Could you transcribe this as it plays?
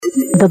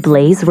The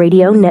Blaze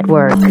Radio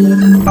Network.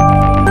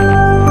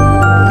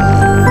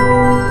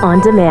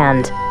 On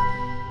demand.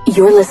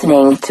 You're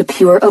listening to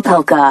Pure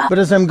Opelka. But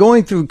as I'm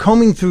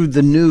combing through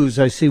the news,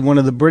 I see one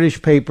of the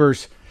British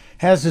papers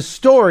has a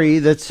story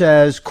that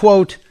says,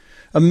 quote,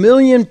 1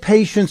 million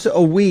patients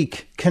a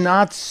week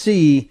cannot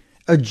see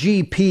a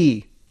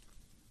GP,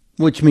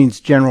 which means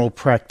general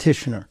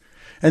practitioner.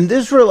 And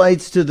this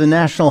relates to the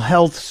National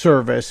Health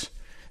Service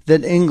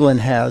that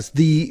England has,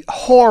 the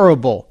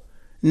horrible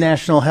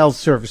National Health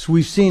Service.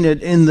 We've seen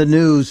it in the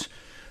news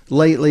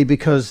lately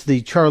because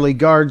the Charlie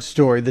Gard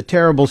story, the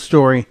terrible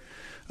story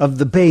of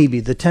the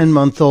baby, the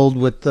 10-month-old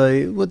with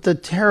the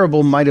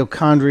terrible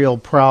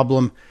mitochondrial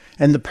problem,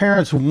 and the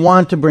parents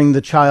want to bring the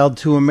child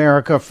to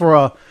America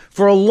for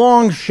a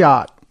long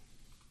shot,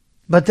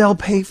 but they'll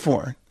pay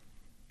for it.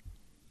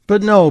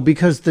 But no,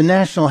 because the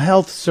National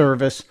Health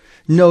Service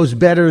knows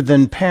better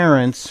than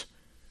parents,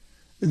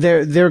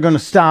 they're going to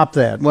stop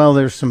that. Well,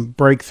 there's some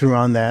breakthrough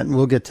on that, and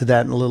we'll get to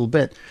that in a little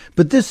bit.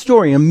 But this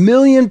story, 1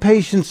 million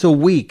patients a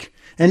week,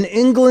 and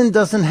England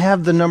doesn't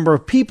have the number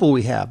of people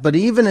we have, but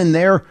even in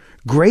their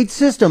great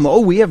system,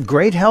 we have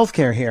great health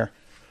care here.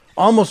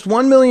 Almost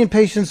 1 million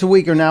patients a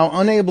week are now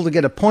unable to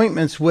get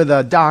appointments with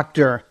a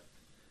doctor.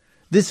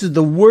 This is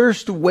the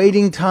worst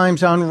waiting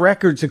times on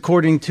records,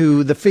 according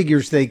to the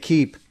figures they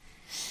keep.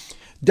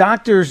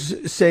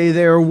 Doctors say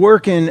they're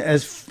working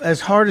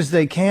as hard as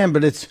they can,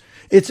 but it's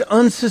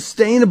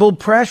unsustainable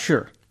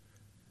pressure.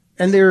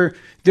 And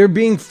they're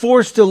being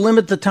forced to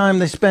limit the time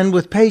they spend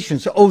with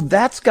patients. Oh,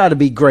 that's got to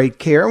be great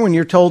care when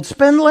you're told,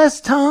 spend less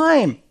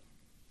time.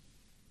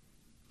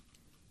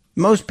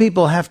 Most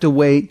people have to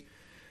wait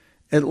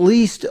at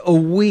least a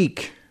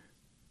week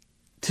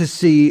to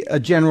see a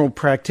general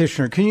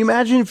practitioner. Can you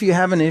imagine if you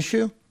have an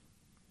issue?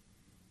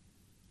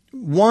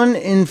 1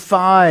 in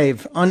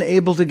 5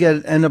 unable to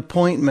get an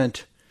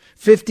appointment.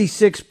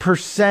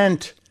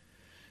 56%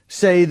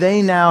 say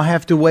they now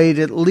have to wait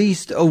at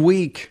least a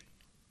week.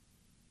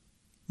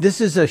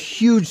 This is a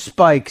huge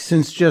spike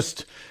since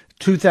just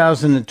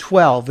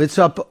 2012. It's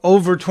up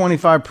over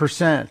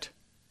 25%.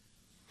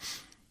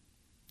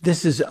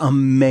 This is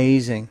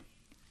amazing.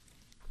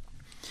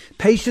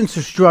 Patients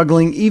are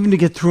struggling even to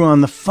get through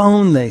on the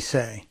phone, they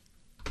say.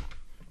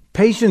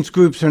 Patients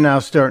groups are now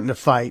starting to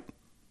fight.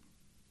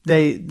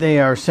 They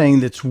are saying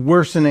that it's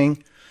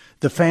worsening.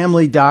 The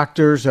family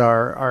doctors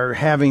are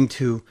having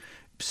to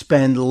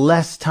spend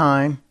less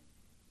time.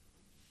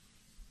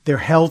 Their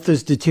health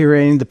is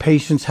deteriorating. The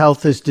patient's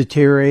health is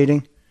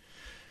deteriorating.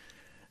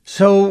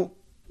 So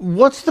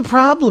what's the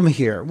problem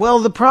here? Well,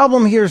 the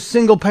problem here is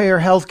single-payer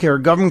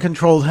healthcare.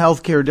 Government-controlled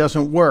healthcare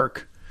doesn't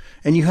work.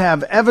 And you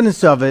have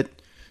evidence of it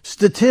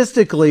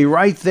statistically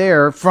right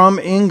there from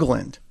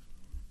England.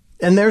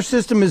 And their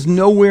system is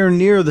nowhere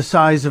near the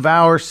size of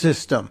our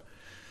system.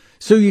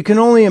 So you can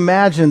only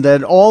imagine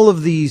that all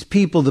of these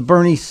people, the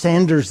Bernie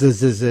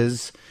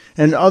Sanderses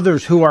and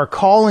others who are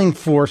calling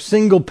for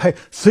single pay,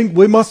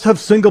 we must have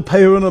single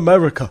payer in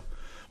America.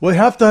 We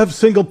have to have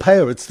single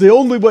payer. It's the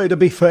only way to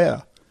be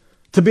fair,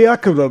 to be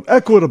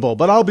equitable.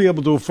 But I'll be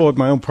able to afford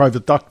my own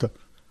private doctor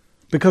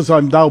because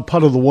I'm now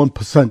part of the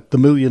 1%, the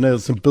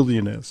millionaires and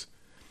billionaires.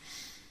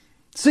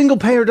 Single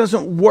payer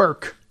doesn't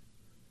work.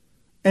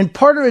 And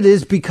part of it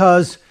is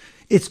because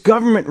it's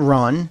government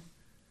run.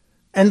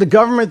 And the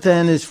government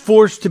then is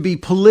forced to be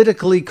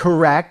politically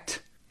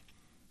correct.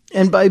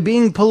 And by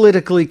being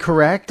politically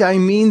correct, I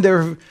mean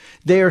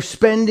they are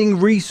spending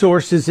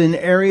resources in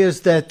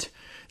areas that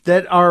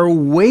are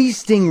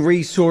wasting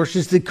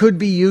resources that could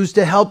be used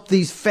to help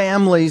these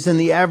families and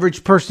the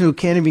average person who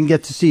can't even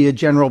get to see a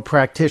general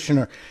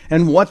practitioner.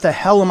 And what the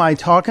hell am I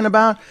talking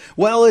about?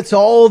 Well, it's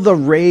all the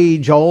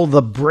rage, all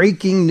the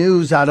breaking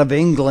news out of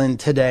England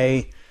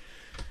today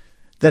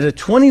that a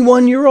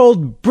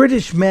 21-year-old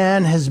British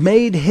man has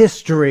made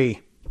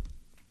history.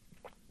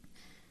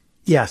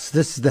 Yes,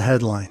 this is the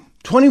headline.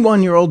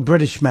 21-year-old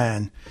British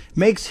man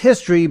makes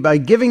history by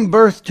giving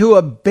birth to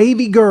a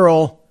baby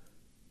girl.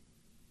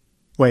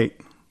 Wait,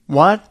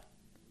 what?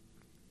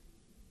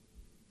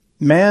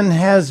 Man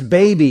has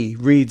baby,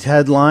 reads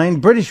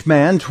headline. British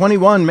man,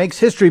 21, makes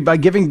history by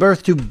giving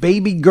birth to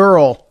baby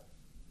girl.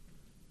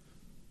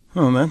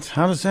 Oh,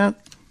 how does that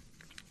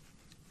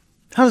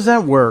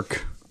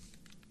work?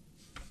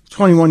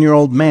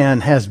 21-year-old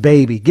man has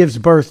baby, gives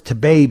birth to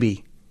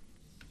baby.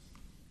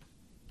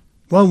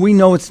 Well, we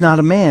know it's not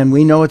a man.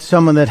 We know it's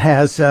someone that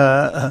has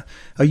a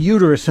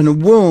uterus and a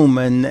womb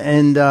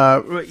and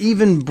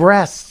even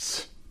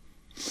breasts.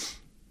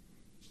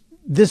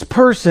 This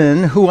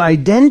person who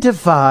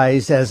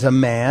identifies as a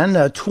man,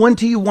 a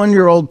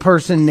 21-year-old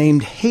person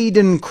named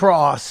Hayden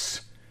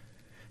Cross,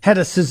 had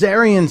a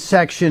cesarean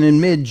section in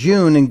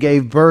mid-June and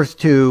gave birth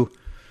to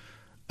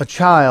a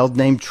child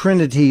named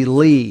Trinity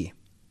Lee.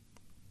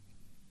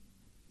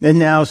 And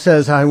now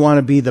says, I want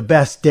to be the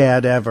best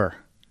dad ever.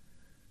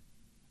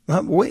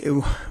 Wait,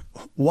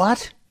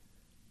 what?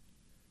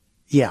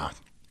 Yeah.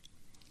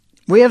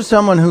 We have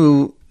someone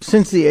who,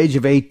 since the age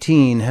of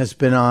 18, has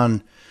been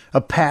on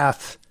a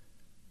path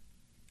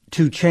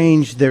to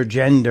change their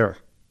gender.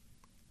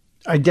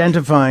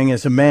 identifying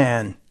as a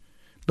man,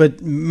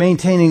 but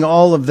maintaining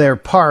all of their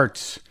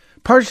parts,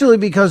 partially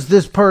because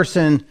this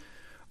person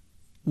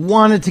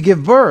wanted to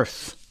give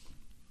birth.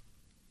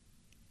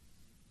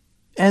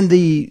 And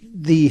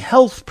the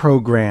health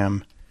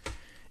program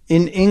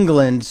in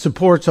England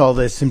supports all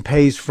this and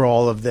pays for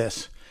all of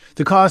this.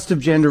 The cost of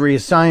gender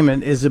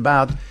reassignment is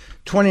about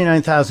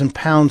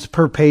 £29,000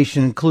 per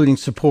patient, including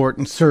support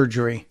and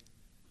surgery.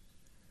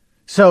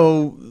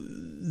 So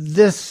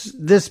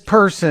this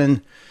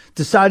person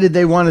decided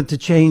they wanted to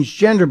change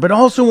gender, but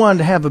also wanted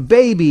to have a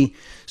baby.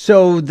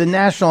 So the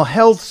National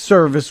Health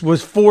Service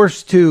was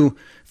forced to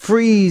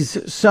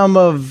freeze some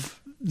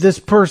of this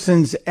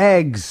person's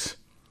eggs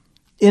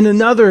in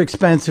another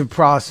expensive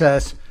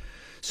process,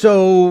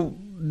 so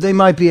they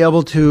might be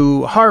able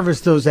to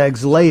harvest those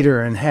eggs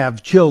later and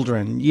have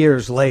children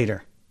years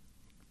later.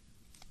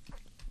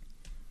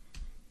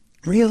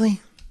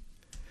 Really?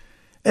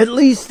 At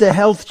least the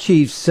health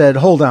chiefs said,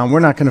 hold on, we're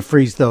not going to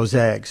freeze those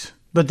eggs.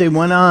 But they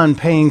went on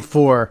paying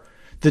for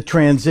the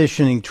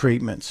transitioning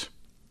treatments.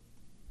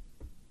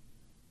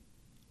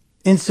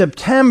 In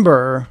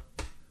September,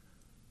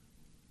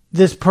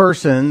 this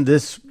person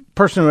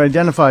who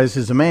identifies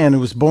as a man who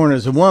was born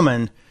as a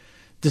woman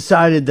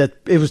decided that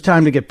it was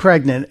time to get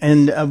pregnant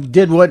and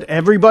did what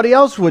everybody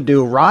else would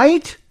do,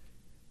 right?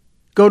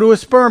 Go to a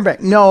sperm bank.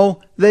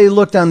 No, they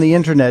looked on the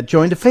internet,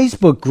 joined a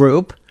Facebook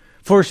group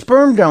for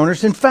sperm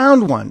donors and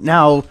found one.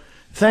 Now,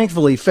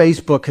 thankfully,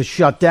 Facebook has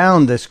shut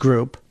down this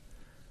group.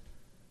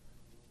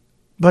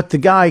 But the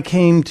guy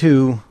came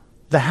to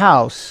the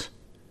house,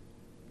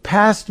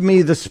 passed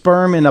me the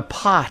sperm in a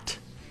pot,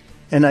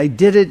 and I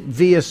did it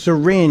via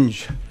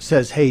syringe,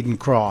 says Hayden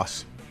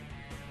Cross.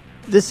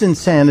 This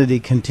insanity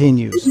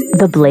continues.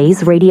 The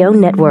Blaze Radio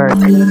Network.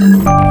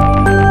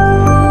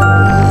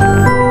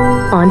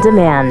 On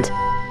demand.